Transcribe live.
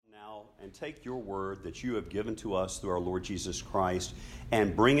and take your word that you have given to us through our Lord Jesus Christ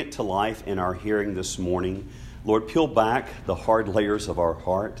and bring it to life in our hearing this morning. Lord, peel back the hard layers of our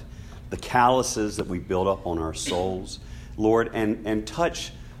heart, the calluses that we build up on our souls, Lord, and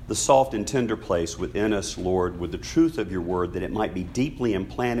touch the soft and tender place within us, Lord, with the truth of your word, that it might be deeply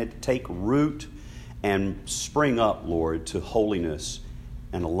implanted, take root, and spring up, Lord, to holiness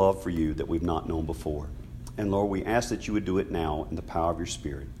and a love for you that we've not known before. And Lord, we ask that you would do it now in the power of your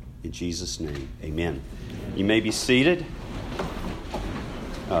Spirit. In Jesus' name, amen. You may be seated.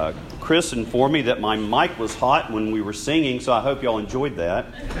 Chris informed me that my mic was hot when we were singing, so I hope y'all enjoyed that.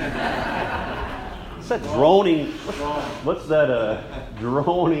 What's that droning? What's that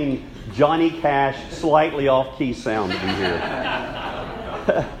droning Johnny Cash slightly off-key sound that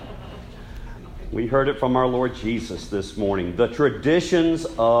we hear? We heard it from our Lord Jesus this morning. The traditions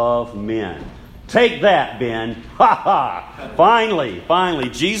of men. Take that, Ben. Ha ha. Finally,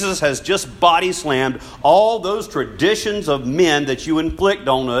 Jesus has just body slammed all those traditions of men that you inflict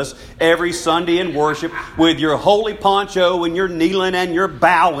on us every Sunday in worship with your holy poncho and your kneeling and your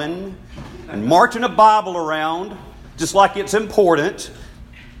bowing and marching a Bible around just like it's important.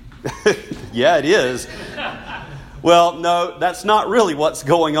 Yeah, it is. Well, no, that's not really what's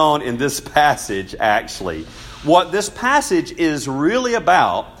going on in this passage, actually. What this passage is really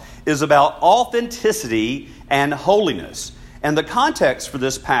about is about authenticity and holiness. And the context for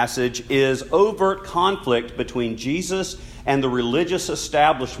this passage is overt conflict between Jesus and the religious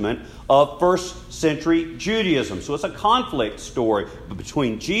establishment of first century Judaism. So it's a conflict story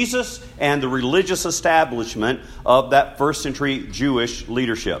between Jesus and the religious establishment of that first century Jewish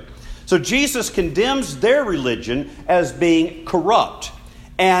leadership. So Jesus condemns their religion as being corrupt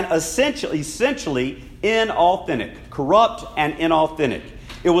and essentially inauthentic. Corrupt and inauthentic.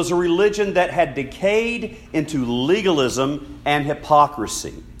 It was a religion that had decayed into legalism and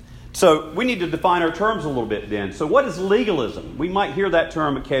hypocrisy. So we need to define our terms a little bit then. So what is legalism? We might hear that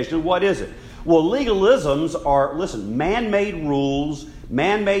term occasionally. What is it? Well, legalisms are, man-made rules,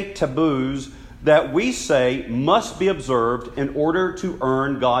 man-made taboos that we say must be observed in order to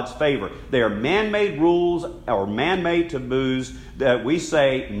earn God's favor. They are man-made rules or man-made taboos that we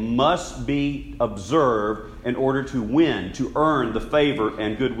say must be observed in order to win, to earn the favor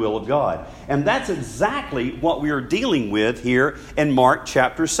and goodwill of God. And that's exactly what we are dealing with here in Mark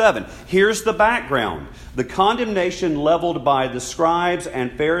chapter 7. Here's the background. The condemnation leveled by the scribes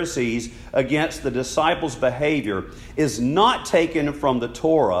and Pharisees against the disciples' behavior is not taken from the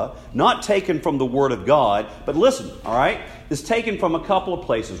Torah, not taken from the Word of God, but listen, all right, is taken from a couple of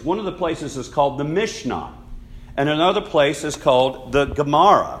places. One of the places is called the Mishnah, and another place is called the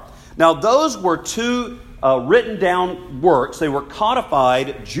Gemara. Now, those were two written down works. They were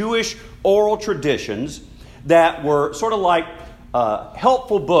codified Jewish oral traditions that were sort of like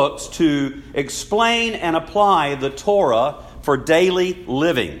helpful books to explain and apply the Torah for daily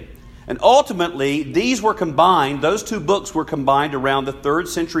living. And ultimately, those two books were combined around the 3rd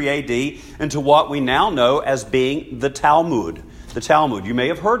century A.D. into what we now know as being the Talmud. The Talmud. You may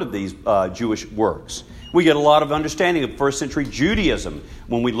have heard of these Jewish works. We get a lot of understanding of 1st century Judaism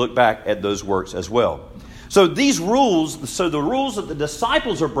when we look back at those works as well. So the rules that the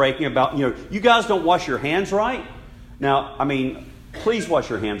disciples are breaking about, you guys don't wash your hands right. Now, please wash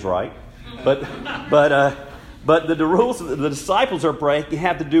your hands right. But the rules that the disciples are breaking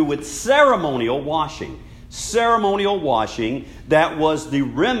have to do with ceremonial washing. Ceremonial washing that was the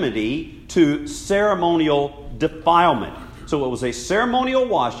remedy to ceremonial defilement. So it was a ceremonial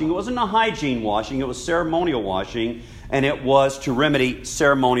washing. It wasn't a hygiene washing. It was ceremonial washing, and it was to remedy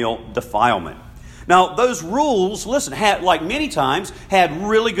ceremonial defilement. Now, those rules, had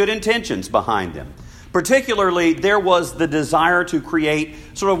really good intentions behind them. Particularly, there was the desire to create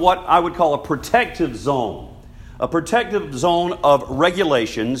sort of what I would call a protective zone. A protective zone of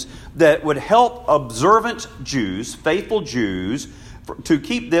regulations that would help observant Jews, faithful Jews, to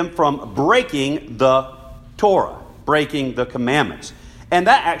keep them from breaking the Torah, breaking the commandments. And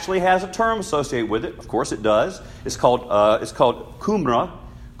that actually has a term associated with it. Of course it does. It's called Qumrah.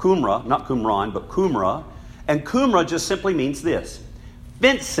 Qumrah, not Qumran, but Qumrah. And Qumrah just simply means this: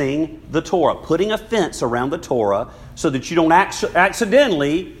 fencing the Torah, putting a fence around the Torah so that you don't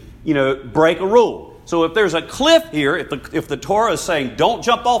accidentally, break a rule. So if there's a cliff here, if the Torah is saying don't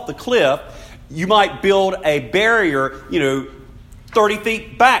jump off the cliff, you might build a barrier, 30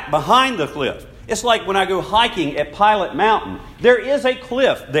 feet back behind the cliff. It's like when I go hiking at Pilot Mountain. There is a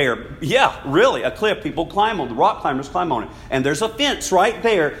cliff there. Yeah, really, a cliff. People climb on. The rock climbers climb on it. And there's a fence right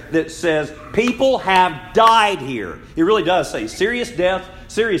there that says people have died here. It really does say serious death.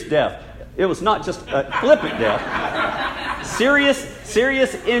 It was not just a flippant death. Serious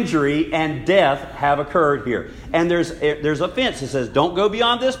Serious injury and death have occurred here. And there's a fence that says, don't go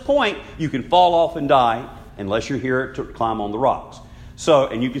beyond this point. You can fall off and die unless you're here to climb on the rocks. So,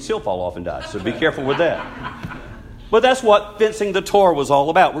 and you can still fall off and die. So be careful with that. But that's what fencing the Torah was all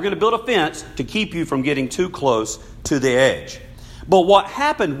about. We're going to build a fence to keep you from getting too close to the edge. But what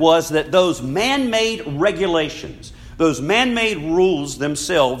happened was that those man-made regulations, those man-made rules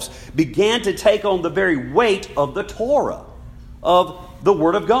themselves began to take on the very weight of the Torah, of the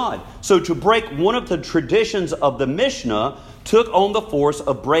Word of God. So to break one of the traditions of the Mishnah took on the force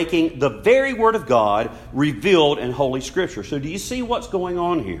of breaking the very Word of God revealed in Holy Scripture. So do you see what's going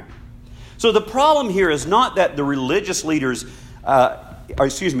on here? So the problem here is not that the religious leaders,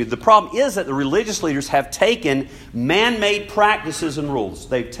 the problem is that the religious leaders have taken man-made practices and rules.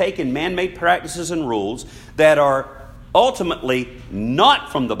 They've taken man-made practices and rules that are ultimately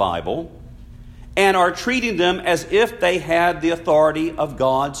not from the Bible and are treating them as if they had the authority of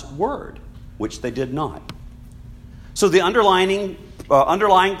God's Word, which they did not. So the underlying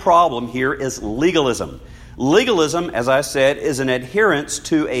problem here is legalism. Legalism, as I said, is an adherence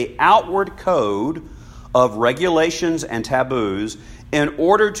to an outward code of regulations and taboos in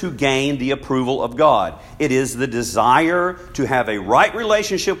order to gain the approval of God. It is the desire to have a right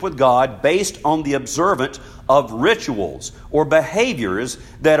relationship with God based on the observance of rituals or behaviors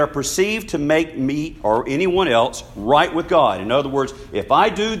that are perceived to make me or anyone else right with God. In other words, if I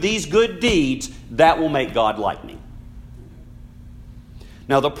do these good deeds, that will make God like me.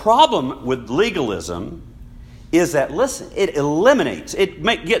 Now, the problem with legalism is that, listen, it eliminates,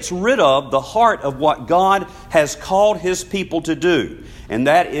 gets rid of the heart of what God has called His people to do. And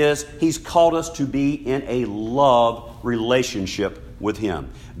that is, He's called us to be in a love relationship with Him.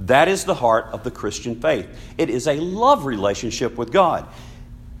 That is the heart of the Christian faith. It is a love relationship with God.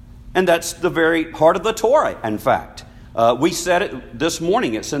 And that's the very heart of the Torah, in fact. We said it this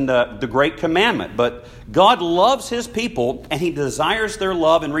morning. It's in the Great Commandment. But God loves His people, and He desires their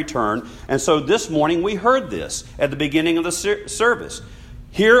love in return. And so this morning we heard this at the beginning of the service.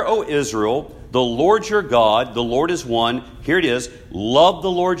 Hear, O Israel, the Lord your God, the Lord is one. Here it is. Love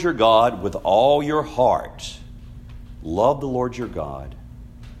the Lord your God with all your heart. Love the Lord your God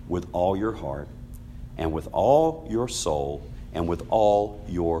with all your heart and with all your soul and with all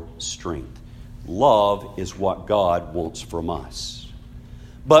your strength. Love is what God wants from us.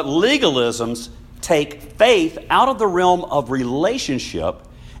 But legalisms take faith out of the realm of relationship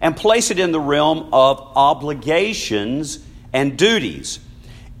and place it in the realm of obligations and duties.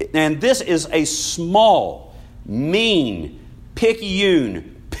 And this is a small, mean,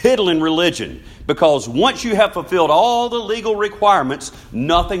 picayune, piddling religion, because once you have fulfilled all the legal requirements,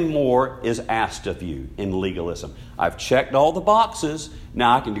 nothing more is asked of you in legalism. I've checked all the boxes,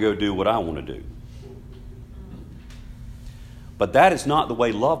 now I can go do what I want to do. But that is not the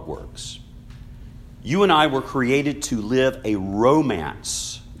way love works. You and I were created to live a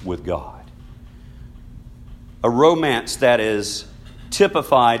romance with God. A romance that is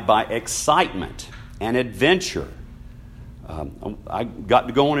typified by excitement and adventure. I got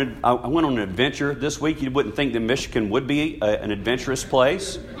to go on. I went on an adventure this week. You wouldn't think that Michigan would be an adventurous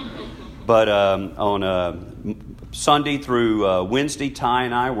place, but on Sunday through Wednesday, Ty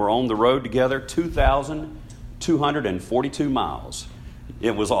and I were on the road together, 2,242 miles.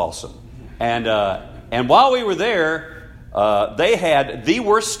 It was awesome, and while we were there, they had the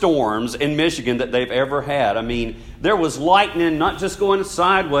worst storms in Michigan that they've ever had. I mean, there was lightning, not just going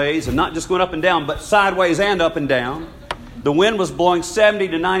sideways and not just going up and down, but sideways and up and down. The wind was blowing 70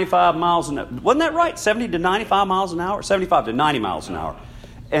 to 95 miles an hour. Wasn't that right? 70 to 95 miles an hour? 75 to 90 miles an hour.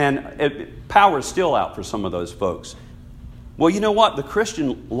 And power is still out for some of those folks. Well, you know what? The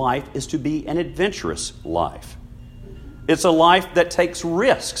Christian life is to be an adventurous life. It's a life that takes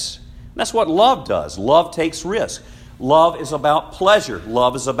risks. That's what love does. Love takes risks. Love is about pleasure.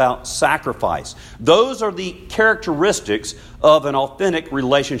 Love is about sacrifice. Those are the characteristics of an authentic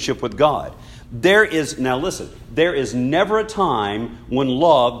relationship with God. There is never a time when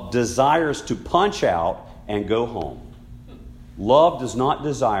love desires to punch out and go home. Love does not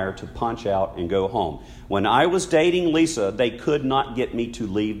desire to punch out and go home. When I was dating Lisa, they could not get me to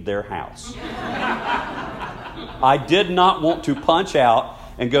leave their house. I did not want to punch out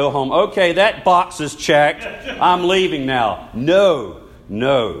and go home. Okay, that box is checked. I'm leaving now. No.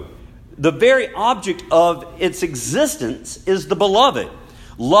 The very object of its existence is the beloved.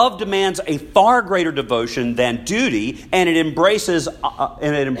 Love demands a far greater devotion than duty, and it embraces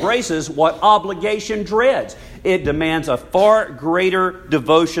what obligation dreads. It demands a far greater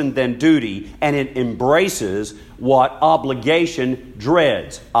devotion than duty, and it embraces what obligation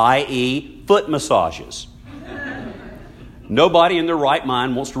dreads, i.e., foot massages. Nobody in their right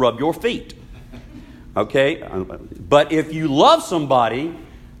mind wants to rub your feet. Okay? But if you love somebody,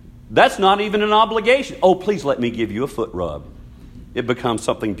 that's not even an obligation. Oh, please let me give you a foot rub. It becomes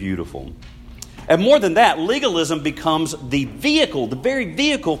something beautiful. And more than that, legalism becomes the vehicle, the very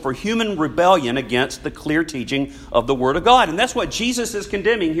vehicle for human rebellion against the clear teaching of the Word of God. And that's what Jesus is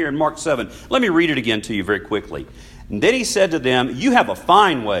condemning here in Mark 7. Let me read it again to you very quickly. And then he said to them, "You have a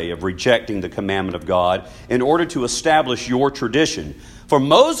fine way of rejecting the commandment of God in order to establish your tradition. For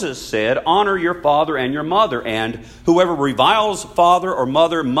Moses said, 'Honor your father and your mother,' and whoever reviles father or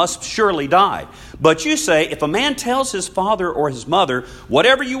mother must surely die. But you say, if a man tells his father or his mother,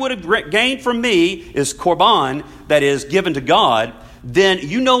 'Whatever you would have gained from me is korban,' that is, given to God, then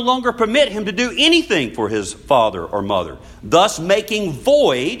you no longer permit him to do anything for his father or mother, thus making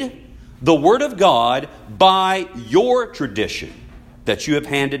void the word of God by your tradition that you have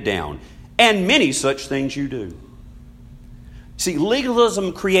handed down. And many such things you do." See,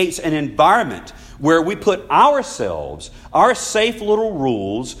 legalism creates an environment where we put ourselves, our safe little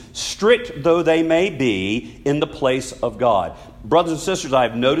rules, strict though they may be, in the place of God. Brothers and sisters,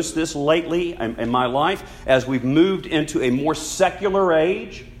 I've noticed this lately in my life as we've moved into a more secular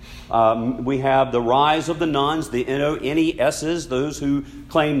age. We have the rise of the nones, the NONESs, those who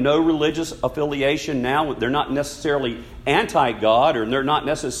claim no religious affiliation now. They're not necessarily anti-God or they're not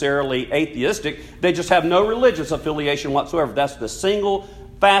necessarily atheistic. They just have no religious affiliation whatsoever. That's the single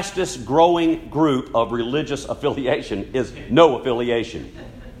fastest growing group of religious affiliation is no affiliation.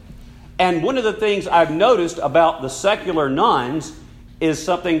 And one of the things I've noticed about the secular nones is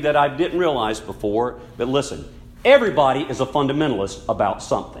something that I didn't realize before. But listen, everybody is a fundamentalist about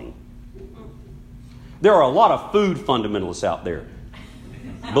something. There are a lot of food fundamentalists out there.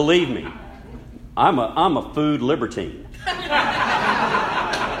 Believe me, I'm a food libertine.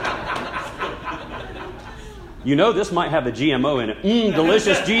 You know, this might have a GMO in it.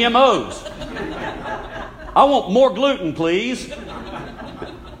 Delicious GMOs. I want more gluten, please.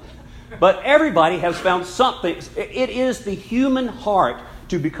 But everybody has found something. It is the human heart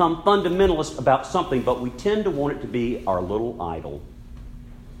to become fundamentalist about something, but we tend to want it to be our little idol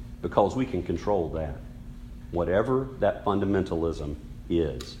because we can control that. Whatever that fundamentalism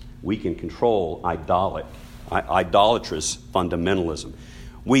is, we can control idolatrous fundamentalism.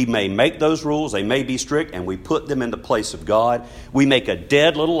 We may make those rules, they may be strict, and we put them in the place of God. We make a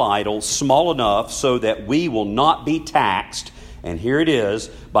dead little idol small enough so that we will not be taxed, and here it is,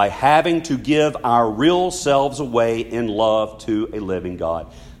 by having to give our real selves away in love to a living God.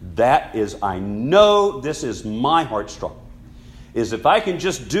 That is, I know this is my heart struggle, is if I can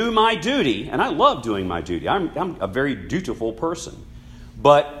just do my duty, and I love doing my duty. I'm a very dutiful person.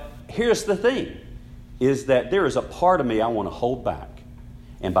 But here's the thing, is that there is a part of me I want to hold back.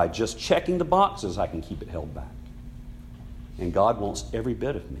 And by just checking the boxes, I can keep it held back. And God wants every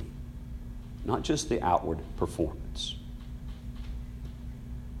bit of me, not just the outward performance.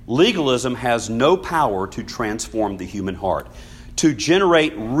 Legalism has no power to transform the human heart, to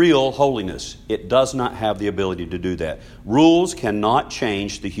generate real holiness. It does not have the ability to do that. Rules cannot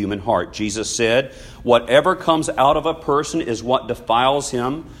change the human heart. Jesus said, "Whatever comes out of a person is what defiles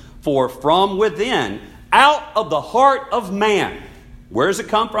him, for from within, out of the heart of man," where does it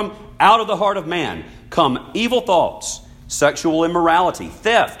come from? Out of the heart of man come evil thoughts, sexual immorality,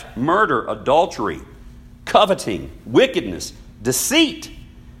 theft, murder, adultery, coveting, wickedness, deceit,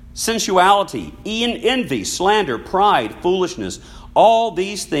 sensuality, envy, slander, pride, foolishness. All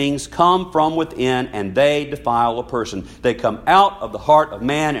these things come from within and they defile a person. They come out of the heart of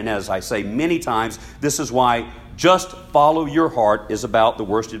man, and as I say many times, this is why just follow your heart is about the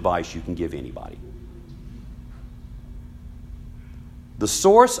worst advice you can give anybody. The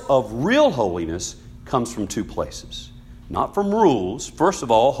source of real holiness comes from two places. Not from rules. First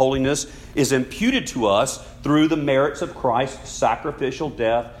of all, holiness is imputed to us through the merits of Christ's sacrificial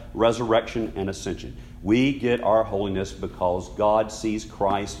death, resurrection, and ascension. We get our holiness because God sees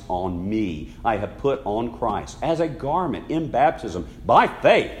Christ on me. I have put on Christ as a garment in baptism by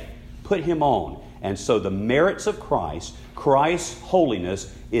faith. Put him on. And so the merits of Christ, Christ's holiness,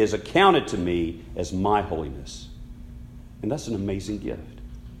 is accounted to me as my holiness. And that's an amazing gift.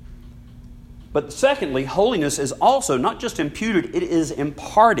 But secondly, holiness is also not just imputed, it is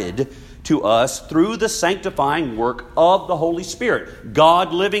imparted to us through the sanctifying work of the Holy Spirit,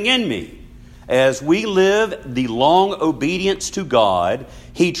 God living in me. As we live the long obedience to God,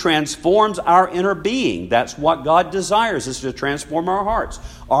 he transforms our inner being. That's what God desires, is to transform our hearts.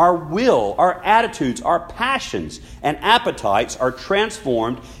 Our will, our attitudes, our passions, and appetites are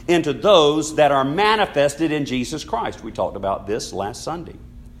transformed into those that are manifested in Jesus Christ. We talked about this last Sunday.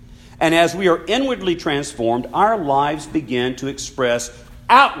 And as we are inwardly transformed, our lives begin to express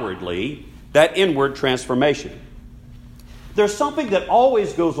outwardly that inward transformation. There's something that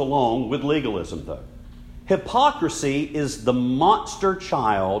always goes along with legalism, though. Hypocrisy is the monster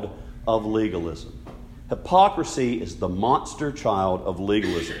child of legalism. Hypocrisy is the monster child of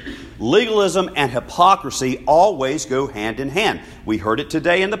legalism. Legalism and hypocrisy always go hand in hand. We heard it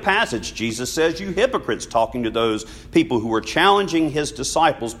today in the passage. Jesus says, "You hypocrites," talking to those people who were challenging his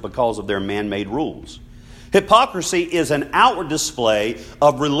disciples because of their man-made rules. Hypocrisy is an outward display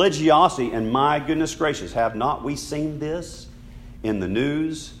of religiosity. And my goodness gracious, have not we seen this in the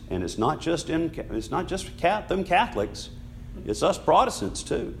news? And it's not just them Catholics. It's us Protestants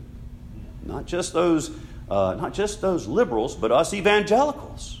too. Not just those liberals, but us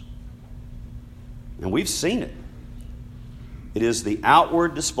evangelicals. And we've seen it. It is the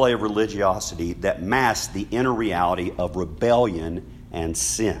outward display of religiosity that masks the inner reality of rebellion and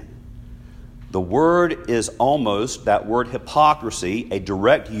sin. The word is almost, that word hypocrisy, a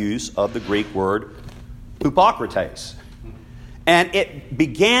direct use of the Greek word hypokrites. And it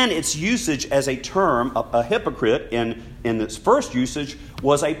began its usage as a term. A hypocrite in its first usage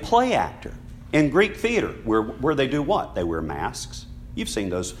was a play actor in Greek theater, where they do what? They wear masks. You've seen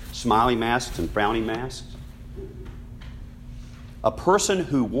those smiley masks and frowny masks. A person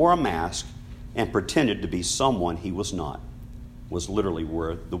who wore a mask and pretended to be someone he was not was literally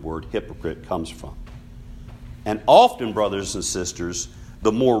where the word hypocrite comes from. And often, brothers and sisters,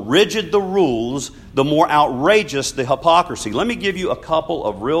 the more rigid the rules, the more outrageous the hypocrisy. Let me give you a couple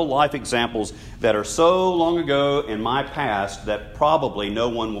of real-life examples that are so long ago in my past that probably no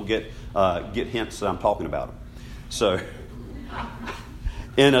one will get hints that I'm talking about them. So,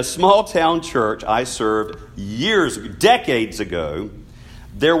 in a small-town church I served decades ago,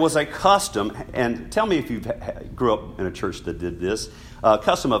 there was a custom, and tell me if you grew up in a church that did this, a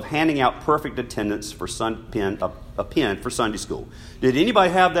custom of handing out perfect attendance for a pen for Sunday school. Did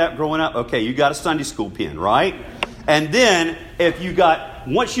anybody have that growing up? Okay, you got a Sunday school pen, right? And then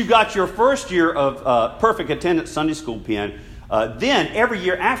once you got your first year of perfect attendance Sunday school pen, then every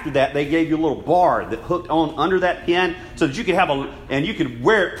year after that, they gave you a little bar that hooked on under that pen so that you could and you could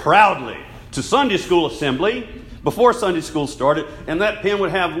wear it proudly to Sunday school assembly before Sunday school started, and that pen would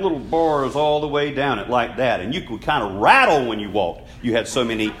have little bars all the way down it like that, and you could kind of rattle when you walked. You had so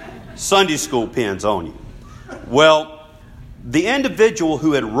many Sunday school pens on you. Well, the individual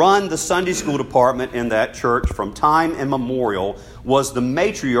who had run the Sunday school department in that church from time immemorial was the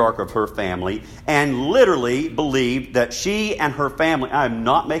matriarch of her family, and literally believed that she and her family, I'm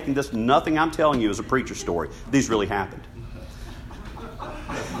not making this, nothing I'm telling you is a preacher story. These really happened.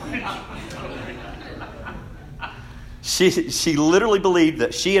 She literally believed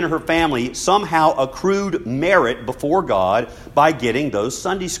that she and her family somehow accrued merit before God by getting those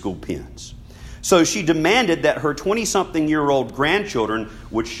Sunday school pens. So she demanded that her 20-something-year-old grandchildren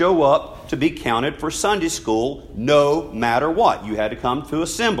would show up to be counted for Sunday school no matter what. You had to come to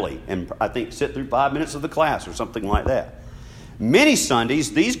assembly and I think sit through 5 minutes of the class or something like that. Many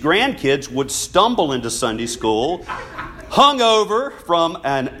Sundays, these grandkids would stumble into Sunday school hungover from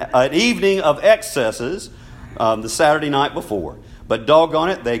an evening of excesses the Saturday night before. But doggone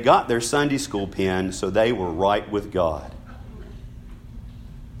it, they got their Sunday school pen, so they were right with God.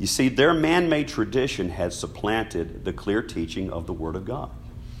 You see, their man-made tradition had supplanted the clear teaching of the Word of God.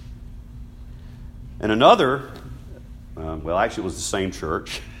 And another, actually it was the same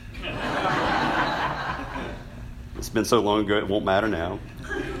church. It's been so long ago, it won't matter now.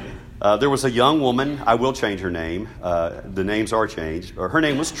 There was a young woman, I will change her name. The names are changed. Her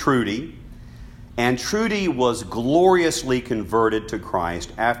name was Trudy. And Trudy was gloriously converted to Christ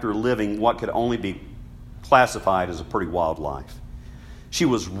after living what could only be classified as a pretty wild life. She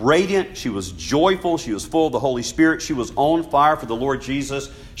was radiant, she was joyful, she was full of the Holy Spirit, she was on fire for the Lord Jesus.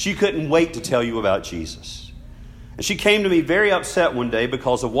 She couldn't wait to tell you about Jesus. And she came to me very upset one day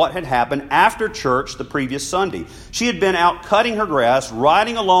because of what had happened after church the previous Sunday. She had been out cutting her grass,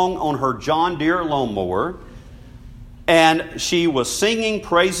 riding along on her John Deere lawnmower, and she was singing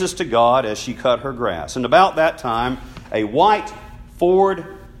praises to God as she cut her grass. And about that time, a white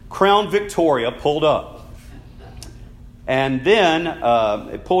Ford Crown Victoria pulled up. And then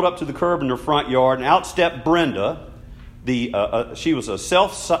it pulled up to the curb in her front yard, and out stepped Brenda. She was a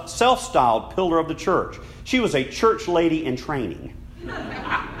self-styled pillar of the church. She was a church lady in training.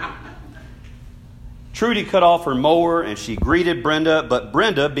 Trudy cut off her mower, and she greeted Brenda, but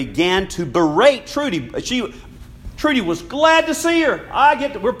Brenda began to berate Trudy. Trudy was glad to see her.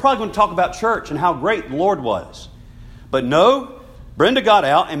 We're probably going to talk about church and how great the Lord was. But no, Brenda got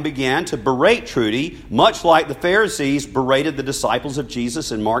out and began to berate Trudy, much like the Pharisees berated the disciples of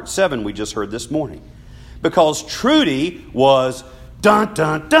Jesus in Mark 7 we just heard this morning. Because Trudy was, dun,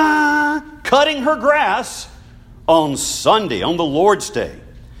 dun, dun, cutting her grass on Sunday, on the Lord's Day.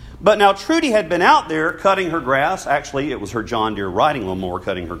 But now Trudy had been out there cutting her grass. Actually, it was her John Deere riding lawnmower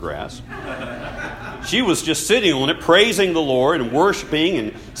cutting her grass. She was just sitting on it, praising the Lord and worshiping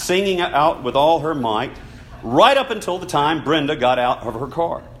and singing out with all her might, right up until the time Brenda got out of her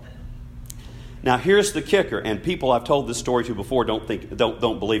car. Now, here's the kicker, and people I've told this story to before don't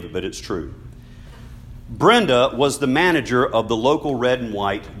believe it, but it's true. Brenda was the manager of the local red and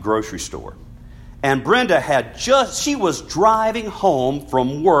white grocery store. And Brenda she was driving home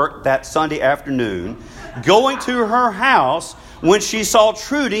from work that Sunday afternoon, going to her house when she saw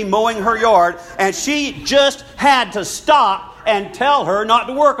Trudy mowing her yard, and she just had to stop and tell her not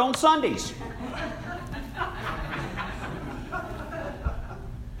to work on Sundays.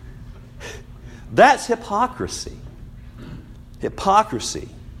 That's hypocrisy. Hypocrisy.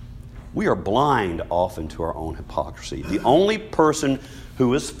 We are blind often to our own hypocrisy. The only person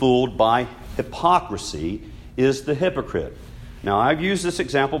who is fooled by hypocrisy is the hypocrite. Now, I've used this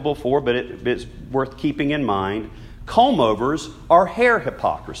example before, but it's worth keeping in mind. Comb-overs are hair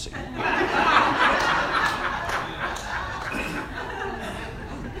hypocrisy.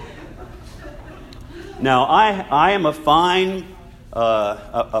 Now, I am a fine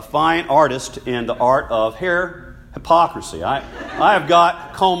artist in the art of hair hypocrisy. I have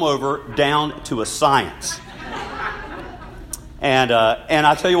got comb-over down to a science. And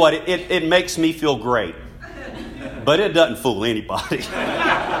I tell you what, it makes me feel great. But it doesn't fool anybody.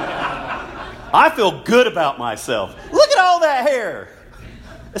 I feel good about myself. Look at all that hair.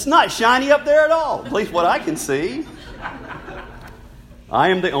 It's not shiny up there at all, at least what I can see. I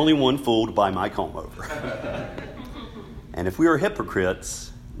am the only one fooled by my comb-over. And if we are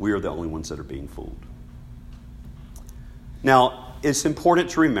hypocrites, we are the only ones that are being fooled. Now, it's important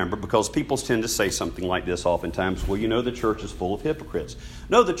to remember, because people tend to say something like this oftentimes, well, you know, the church is full of hypocrites.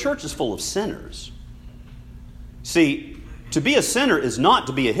 No, the church is full of sinners. See, to be a sinner is not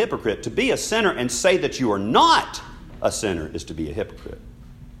to be a hypocrite. To be a sinner and say that you are not a sinner is to be a hypocrite.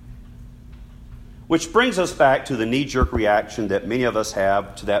 Which brings us back to the knee-jerk reaction that many of us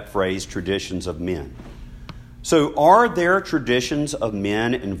have to that phrase, traditions of men. So are there traditions of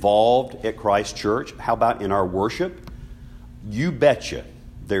men involved at Christ Church? How about in our worship? You betcha.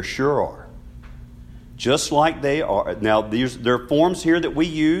 There sure are. Just like they are. Now, there are forms here that we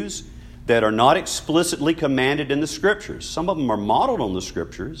use that are not explicitly commanded in the Scriptures. Some of them are modeled on the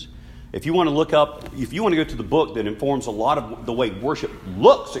Scriptures. If you want to go to the book that informs a lot of the way worship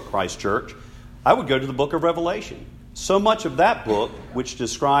looks at Christ Church, I would go to the book of Revelation. So much of that book, which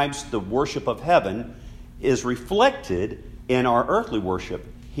describes the worship of heaven, is reflected in our earthly worship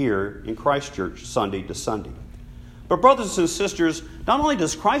here in Christ Church, Sunday to Sunday. But brothers and sisters, not only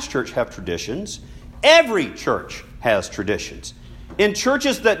does Christ Church have traditions, every church has traditions. In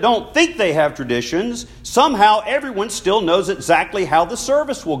churches that don't think they have traditions, somehow everyone still knows exactly how the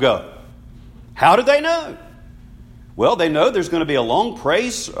service will go. How do they know? Well, they know there's going to be a long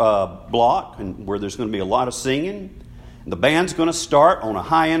praise block where there's going to be a lot of singing. The band's going to start on a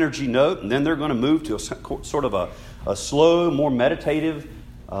high energy note, and then they're going to move to a sort of a slow, more meditative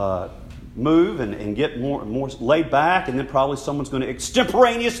move and get more laid back, and then probably someone's going to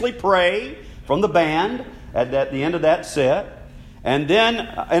extemporaneously pray from the band at the end of that set. And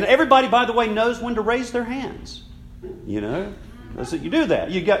everybody, by the way, knows when to raise their hands. You know, you do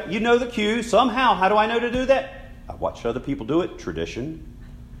that. You know the cue somehow. How do I know to do that? I watched other people do it. Tradition.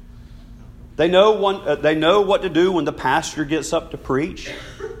 They know what to do when the pastor gets up to preach.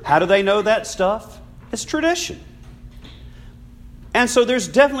 How do they know that stuff? It's tradition. And so there's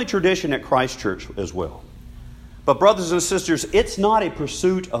definitely tradition at Christ Church as well. But brothers and sisters, it's not a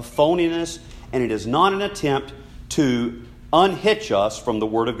pursuit of phoniness, and it is not an attempt to unhitch us from the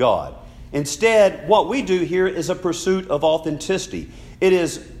Word of God. Instead, what we do here is a pursuit of authenticity. It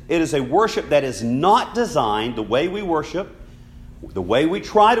is a worship that is not designed, the way we worship, the way we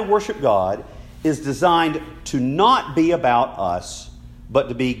try to worship God, is designed to not be about us, but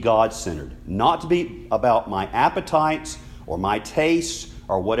to be God-centered. Not to be about my appetites or my tastes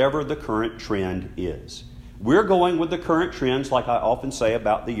or whatever the current trend is. We're going with the current trends, like I often say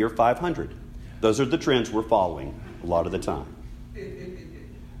about the year 500. Those are the trends we're following a lot of the time.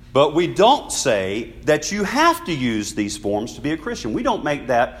 But we don't say that you have to use these forms to be a Christian. We don't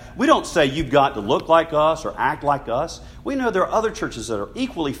say you've got to look like us or act like us. We know there are other churches that are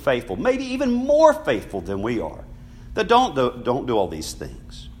equally faithful, maybe even more faithful than we are, that don't do all these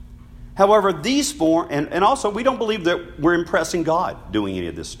things. However, these forms, and also we don't believe that we're impressing God doing any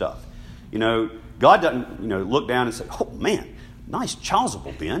of this stuff. God doesn't, look down and say, "Oh man, nice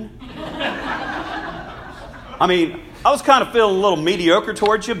chasuble, Ben." I mean, I was kind of feeling a little mediocre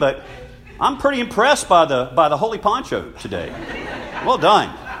towards you, but I'm pretty impressed by the holy poncho today. Well done.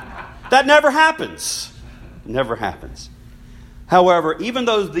 That never happens. Never happens. However, even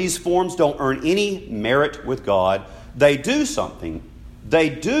though these forms don't earn any merit with God, they do something. We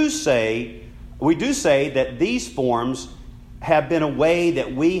do say that these forms have been a way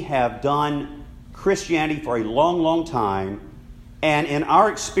that we have done Christianity for a long, long time. And in our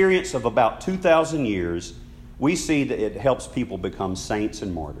experience of about 2,000 years, we see that it helps people become saints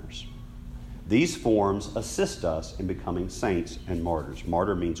and martyrs. These forms assist us in becoming saints and martyrs.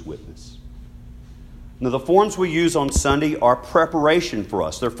 Martyr means witness. Now, the forms we use on Sunday are preparation for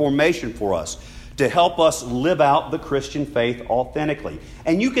us. They're formation for us to help us live out the Christian faith authentically.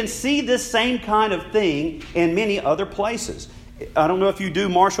 And you can see this same kind of thing in many other places. I don't know if you do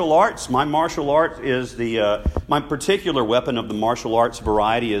martial arts. My martial art is my particular weapon of the martial arts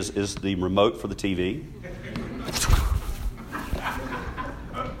variety is the remote for the TV.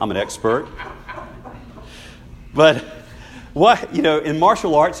 I'm an expert. But in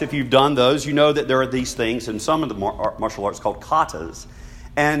martial arts, if you've done those, you know that there are these things in some of the martial arts called katas.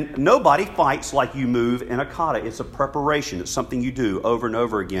 And nobody fights like you move in a kata. It's a preparation. It's something you do over and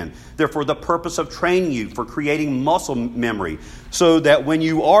over again. They're for the purpose of training you, for creating muscle memory, so that when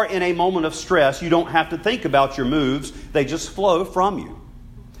you are in a moment of stress, you don't have to think about your moves. They just flow from you.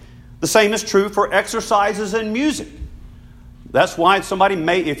 The same is true for exercises and music. That's why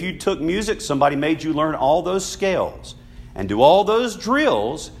if you took music, somebody made you learn all those scales and do all those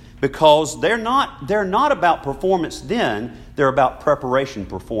drills, because they're not about performance then, they're about preparation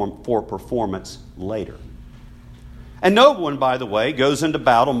for performance later. And no one, by the way, goes into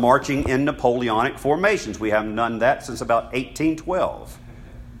battle marching in Napoleonic formations. We haven't done that since about 1812.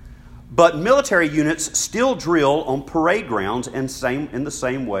 But military units still drill on parade grounds in the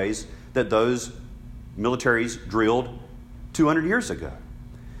same ways that those militaries drilled 200 years ago.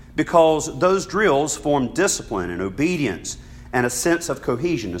 Because those drills form discipline and obedience and a sense of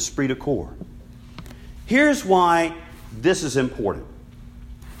cohesion, esprit de corps. Here's why this is important.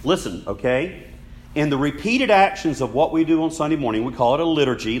 Listen, okay? In the repeated actions of what we do on Sunday morning, we call it a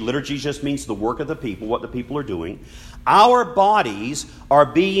liturgy. Liturgy just means the work of the people, what the people are doing. Our bodies are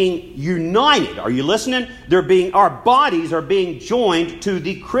being united. Are you listening? Our bodies are being joined to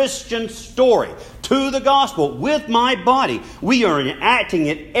the Christian story, to the gospel, with my body. We are enacting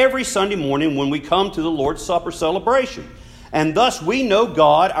it every Sunday morning when we come to the Lord's Supper celebration. And thus we know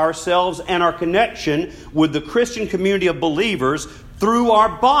God, ourselves, and our connection with the Christian community of believers through our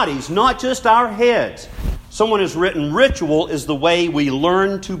bodies, not just our heads. Someone has written, ritual is the way we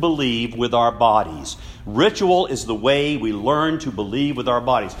learn to believe with our bodies. Ritual is the way we learn to believe with our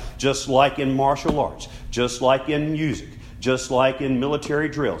bodies. Just like in martial arts, just like in music, just like in military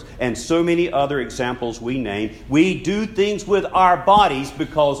drills, and so many other examples we name. We do things with our bodies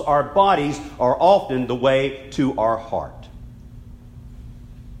because our bodies are often the way to our heart.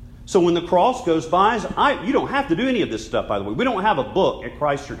 So when the cross goes by, you don't have to do any of this stuff, by the way. We don't have a book at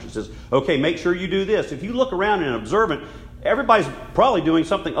Christ Church that says, okay, make sure you do this. If you look around and observe it, everybody's probably doing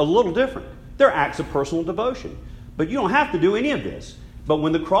something a little different. They're acts of personal devotion. But you don't have to do any of this. But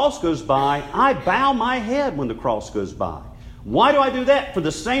when the cross goes by, I bow my head when the cross goes by. Why do I do that? For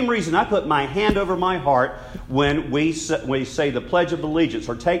the same reason I put my hand over my heart when we say the Pledge of Allegiance,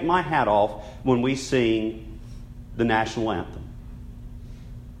 or take my hat off when we sing the national anthem.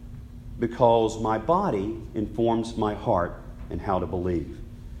 Because my body informs my heart and how to believe.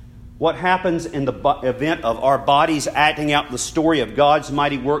 What happens in the event of our bodies acting out the story of God's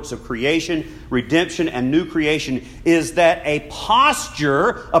mighty works of creation, redemption, and new creation is that a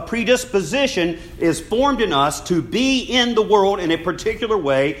posture, a predisposition is formed in us to be in the world in a particular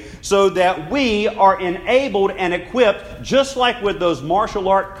way so that we are enabled and equipped, just like with those martial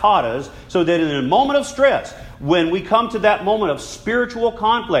art katas, so that in a moment of stress, when we come to that moment of spiritual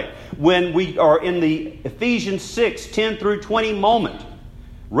conflict, when we are in the Ephesians 6, 10 through 20 moment,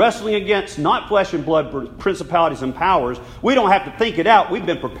 wrestling against not flesh and blood, principalities and powers, we don't have to think it out. We've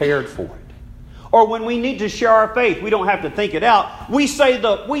been prepared for it. Or when we need to share our faith, we don't have to think it out. We say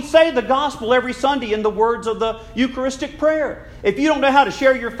the gospel every Sunday in the words of the Eucharistic prayer. If you don't know how to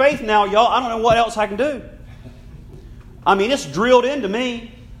share your faith now, y'all, I don't know what else I can do. I mean, it's drilled into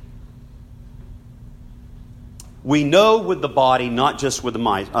me. We know with the body, not just with the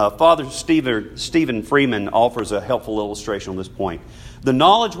mind. Father Stephen Freeman offers a helpful illustration on this point. The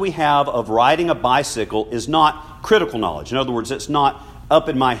knowledge we have of riding a bicycle is not critical knowledge. In other words, it's not up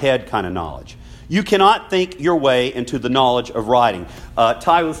in my head kind of knowledge. You cannot think your way into the knowledge of riding.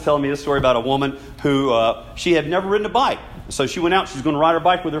 Ty was telling me a story about a woman who she had never ridden a bike. So she went out, she's going to ride her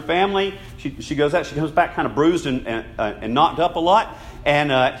bike with her family. She goes out, she comes back kind of bruised and knocked up a lot.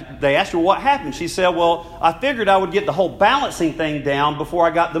 And they asked her what happened. She said, well, I figured I would get the whole balancing thing down before I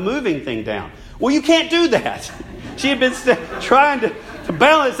got the moving thing down. Well, you can't do that. She had been trying to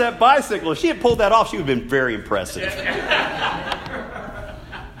balance that bicycle. If she had pulled that off, she would have been very impressive.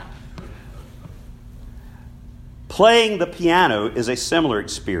 Playing the piano is a similar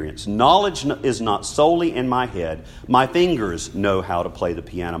experience. Knowledge is not solely in my head. My fingers know how to play the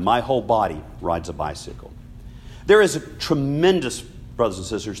piano. My whole body rides a bicycle. There is a tremendous, brothers and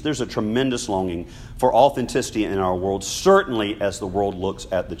sisters, there's a tremendous longing for authenticity in our world, certainly as the world looks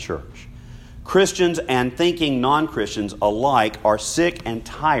at the church. Christians and thinking non-Christians alike are sick and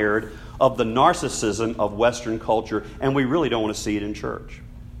tired of the narcissism of Western culture, and we really don't want to see it in church.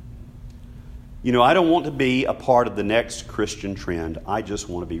 You know, I don't want to be a part of the next Christian trend. I just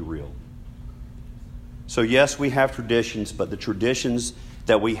want to be real. So yes, we have traditions, but the traditions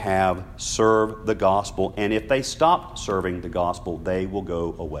that we have serve the gospel. And if they stop serving the gospel, they will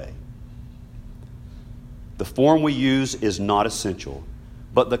go away. The form we use is not essential,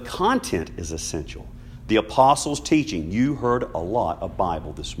 but the content is essential. The apostles' teaching, you heard a lot of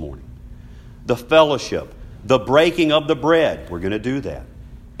Bible this morning. The fellowship, the breaking of the bread, we're going to do that,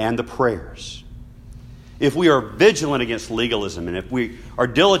 and the prayers. If we are vigilant against legalism, and if we are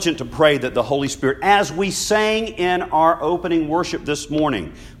diligent to pray that the Holy Spirit, as we sang in our opening worship this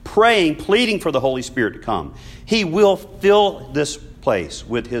morning, praying, pleading for the Holy Spirit to come, He will fill this place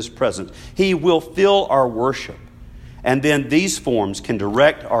with His presence. He will fill our worship. And then these forms can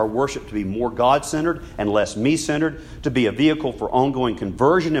direct our worship to be more God-centered and less me-centered, to be a vehicle for ongoing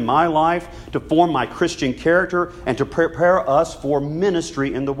conversion in my life, to form my Christian character, and to prepare us for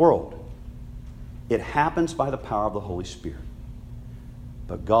ministry in the world. It happens by the power of the Holy Spirit.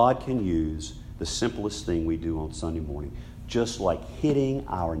 But God can use the simplest thing we do on Sunday morning, just like hitting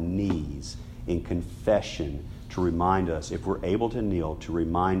our knees in confession to remind us, if we're able to kneel, to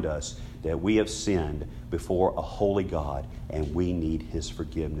remind us that we have sinned before a holy God and we need His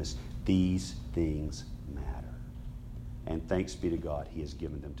forgiveness. These things matter. And thanks be to God, He has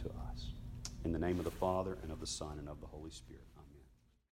given them to us. In the name of the Father, and of the Son, and of the Holy Spirit.